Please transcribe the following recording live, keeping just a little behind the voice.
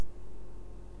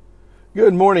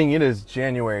Good morning. It is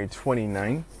January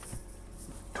 29th,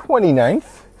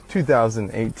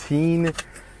 2018.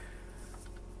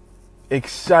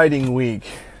 Exciting week.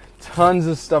 Tons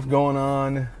of stuff going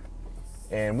on.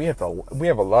 And we have a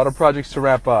lot of projects to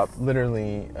wrap up.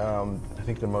 Literally, I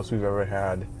think the most we've ever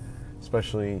had,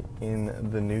 especially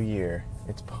in the new year.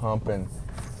 It's pumping.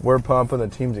 We're pumping. The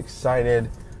team's excited.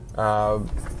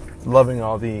 Loving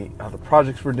all the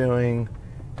projects we're doing.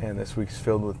 And this week's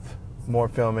filled with more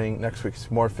filming. Next week's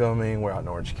more filming. We're out in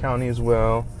Orange County as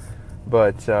well.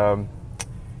 But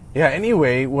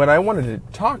anyway, what I wanted to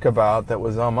talk about that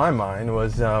was on my mind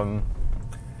was our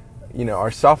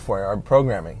software, our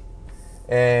programming,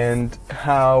 and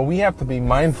how we have to be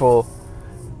mindful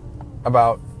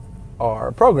about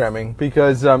our programming,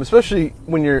 because especially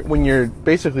when you're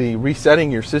basically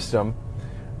resetting your system,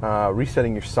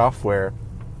 resetting your software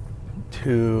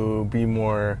to be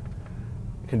more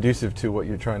conducive to what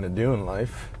you're trying to do in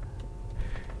life,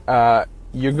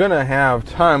 you're gonna have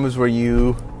times where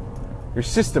your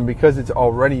system, because it's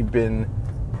already been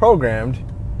programmed,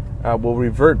 will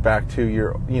revert back to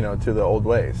to the old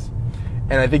ways.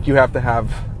 And I think you have to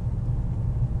have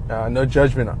no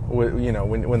judgment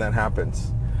when that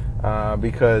happens,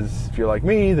 because if you're like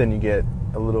me, then you get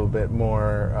a little bit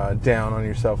more down on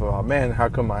yourself about, man, how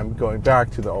come I'm going back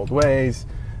to the old ways?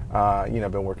 I've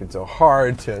been working so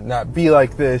hard to not be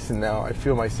like this, and now I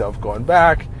feel myself going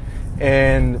back.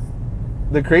 And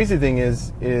the crazy thing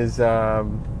is it's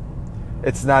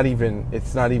not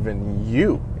even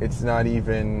you. It's not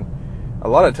even, a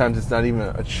lot of times it's not even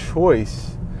a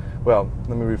choice. Well,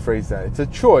 let me rephrase that. It's a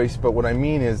choice, but what I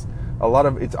mean is a lot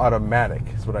of it's automatic,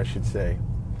 is what I should say.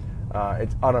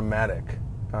 It's automatic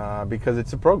because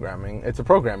it's a program.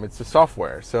 It's a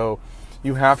software. So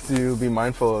you have to be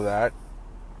mindful of that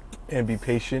and be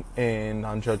patient and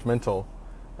non-judgmental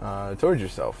towards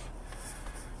yourself.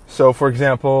 So, for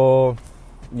example,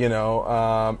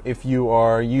 if you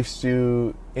are used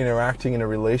to interacting in a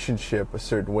relationship a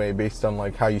certain way based on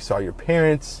like how you saw your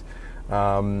parents,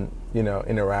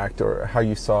 interact, or how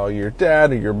you saw your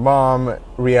dad or your mom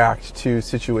react to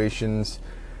situations,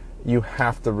 you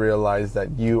have to realize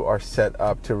that you are set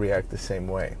up to react the same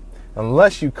way.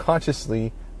 Unless you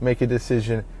consciously make a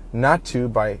decision not to,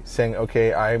 by saying,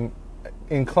 okay, I'm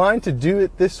inclined to do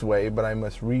it this way, but I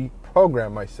must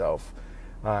reprogram myself,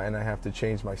 and I have to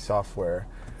change my software.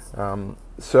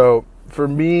 So for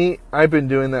me, I've been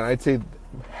doing that, I'd say,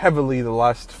 heavily the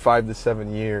last 5 to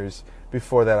 7 years.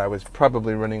 Before that, I was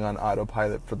probably running on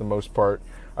autopilot for the most part,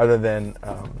 other than,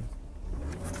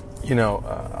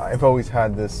 I've always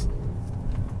had this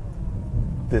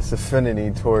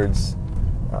affinity towards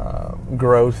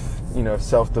growth,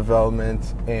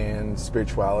 self-development and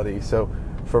spirituality. So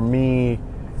for me,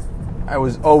 I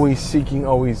was always seeking,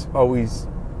 always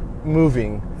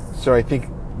moving. So I think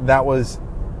that was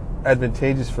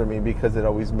advantageous for me, because it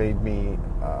always made me,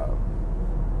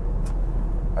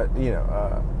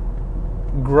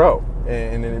 grow,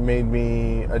 and it made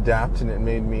me adapt, and it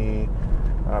made me,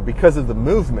 because of the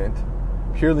movement,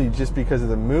 purely just because of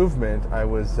the movement, I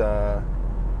was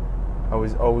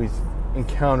always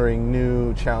encountering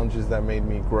new challenges that made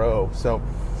me grow. So,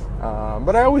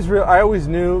 but I always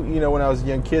knew, when I was a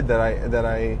young kid, that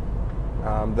I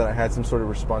had some sort of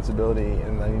responsibility,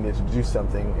 and I needed to do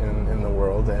something in the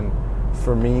world. And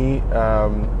for me,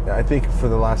 I think for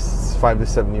the last 5 to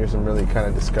 7 years, I'm really kind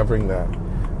of discovering that.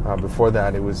 Before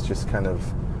that, it was just kind of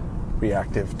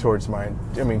reactive towards to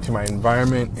my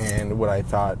environment and what I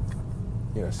thought,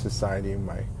 society,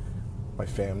 my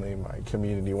family, my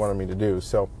community wanted me to do.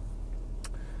 So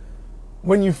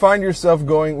when you find yourself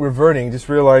reverting, just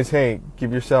realize, hey,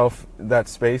 give yourself that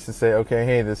space to say, okay,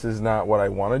 hey, this is not what I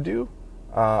want to do.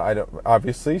 I don't,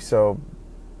 obviously, so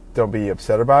don't be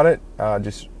upset about it.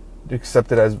 Just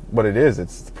accept it as what it is.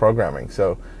 It's programming.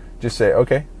 So just say,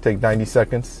 okay, take 90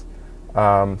 seconds,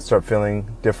 start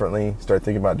feeling differently, start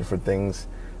thinking about different things,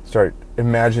 start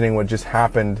imagining what just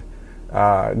happened,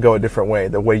 go a different way,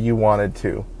 the way you wanted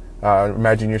to.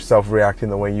 Imagine yourself reacting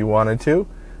the way you wanted to,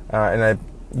 and I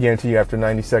guarantee you, after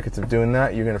 90 seconds of doing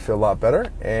that, you're going to feel a lot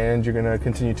better, and you're going to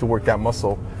continue to work that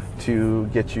muscle to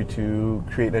get you to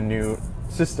create a new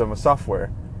system, a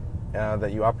software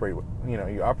that you operate with,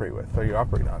 you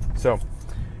operate on. So,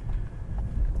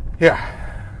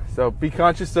 so be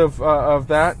conscious of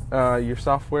that, your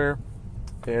software,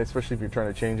 especially if you're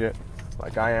trying to change it,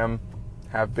 like I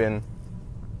have been,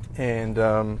 and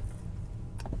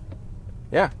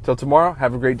till tomorrow,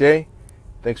 have a great day.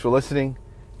 Thanks for listening,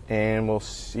 and we'll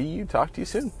talk to you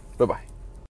soon. Bye-bye.